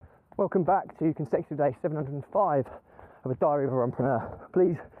Welcome back to consecutive day 705 of a Diary of a Runpreneur.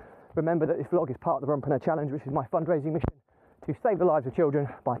 Please remember that this vlog is part of the Runpreneur Challenge, which is my fundraising mission to save the lives of children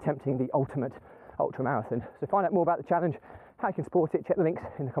by attempting the ultimate ultra marathon. So find out more about the challenge, how you can support it, check the links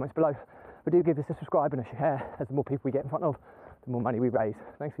in the comments below. But do give this a subscribe and a share, as the more people we get in front of, the more money we raise.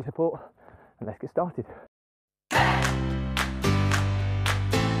 Thanks for your support, and let's get started.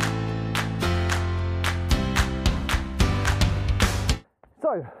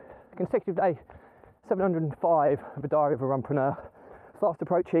 So, consecutive day 705 of a Diary of a Runpreneur, fast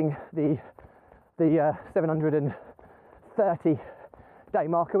approaching the 730 day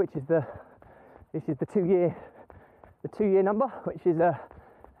marker, which is the 2 year number, which is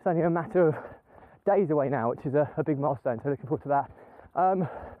it's only a matter of days away now, which is a big milestone. So looking forward to that.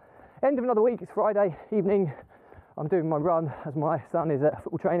 End of another week. It's Friday evening. I'm doing my run as my son is at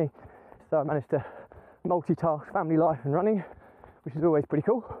football training, so I managed to multitask family life and running, which is always pretty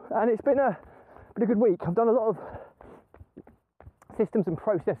cool. And it's been a good week. I've done a lot of systems and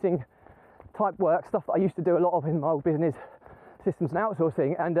processing type work, stuff that I used to do a lot of in my old business, systems and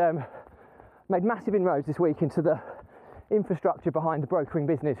outsourcing, and made massive inroads this week into the infrastructure behind the brokering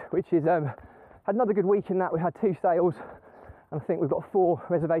business, which is had another good week in that we had 2 sales, and I think we've got 4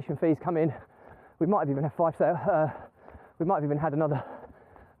 reservation fees come in. We might have even had 5 sales. We might have even had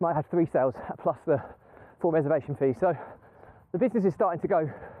might have had 3 sales plus the 4 reservation fees. So the business is starting to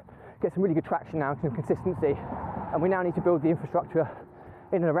get some really good traction now, some consistency, and we now need to build the infrastructure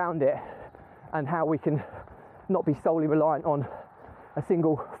in and around it, and how we can not be solely reliant on a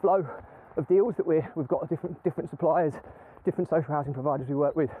single flow of deals. That we've got different suppliers, different social housing providers we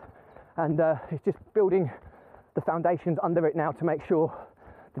work with, and it's just building the foundations under it now to make sure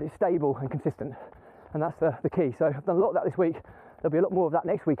that it's stable and consistent, and that's the key. So I've done a lot of that this week. There'll be a lot more of that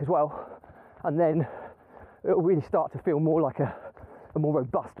next week as well, and then it'll really start to feel more like a more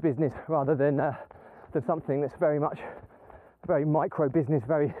robust business rather than something that's very micro business,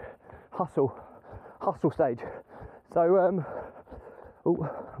 very hustle stage. So oh,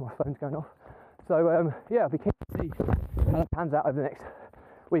 my phone's going off. So yeah, I'll be keen to see how that pans out over the next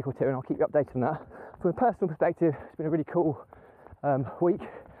week or 2, and I'll keep you updated on that. From a personal perspective, it's been a really cool week.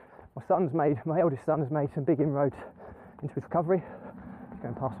 My eldest son has made some big inroads into his recovery. Just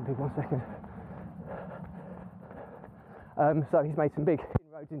going past some people 1 second. So he's made some big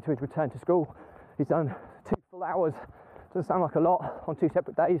inroads into his return to school. He's done 2 full hours, doesn't sound like a lot, on 2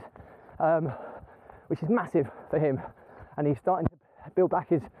 separate days, which is massive for him. And he's starting to build back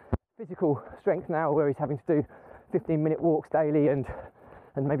his physical strength now, where he's having to do 15-minute walks daily and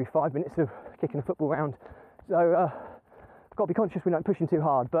maybe 5 minutes of kicking a football round. So I've got to be conscious we don't push him too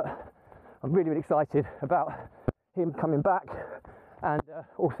hard, but I'm really excited about him coming back, and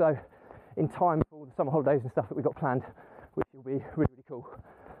also in time for all the summer holidays and stuff that we've got planned, which will be really cool.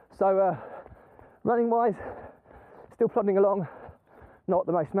 So running wise, still plodding along, not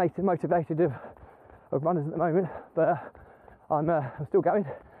the most motivated of runners at the moment, but I'm still going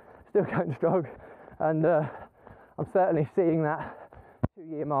strong, and I'm certainly seeing that 2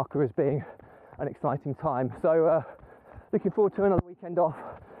 year marker as being an exciting time. So looking forward to another weekend off,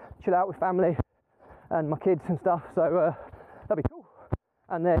 chill out with family and my kids and stuff, so that'll be cool.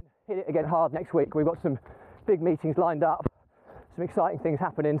 And then hit it again hard next week. We've got some big meetings lined up, some exciting things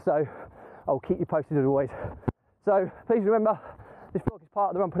happening, so I'll keep you posted as always. So please remember, this vlog is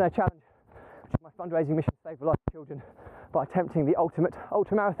part of the Runpreneur Challenge, which is my fundraising mission to save the lives of children by attempting the ultimate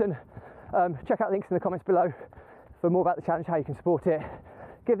ultra marathon. Check out links in the comments below for more about the challenge, how you can support it.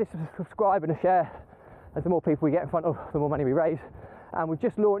 Give this a subscribe and a share, as the more people we get in front of, the more money we raise. And we've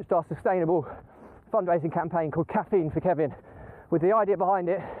just launched our sustainable fundraising campaign called Caffeine for Kevin, with the idea behind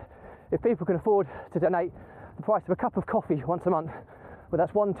it, if people can afford to donate the price of a cup of coffee once a month, whether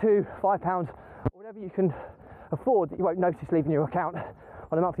that's £1, £2, £5, or whatever you can afford that you won't notice leaving your account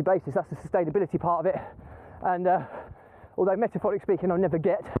on a monthly basis, that's the sustainability part of it. And although metaphorically speaking, I'll never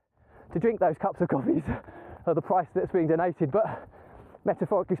get to drink those cups of coffees at the price that's being donated, but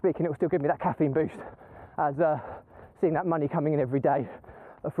metaphorically speaking, it will still give me that caffeine boost, as seeing that money coming in every day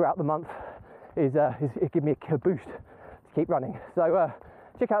throughout the month is give me a boost to keep running. So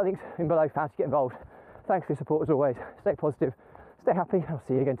check out the links in below for how to get involved. Thanks for your support as always. Stay positive, stay happy, and I'll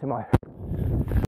see you again tomorrow.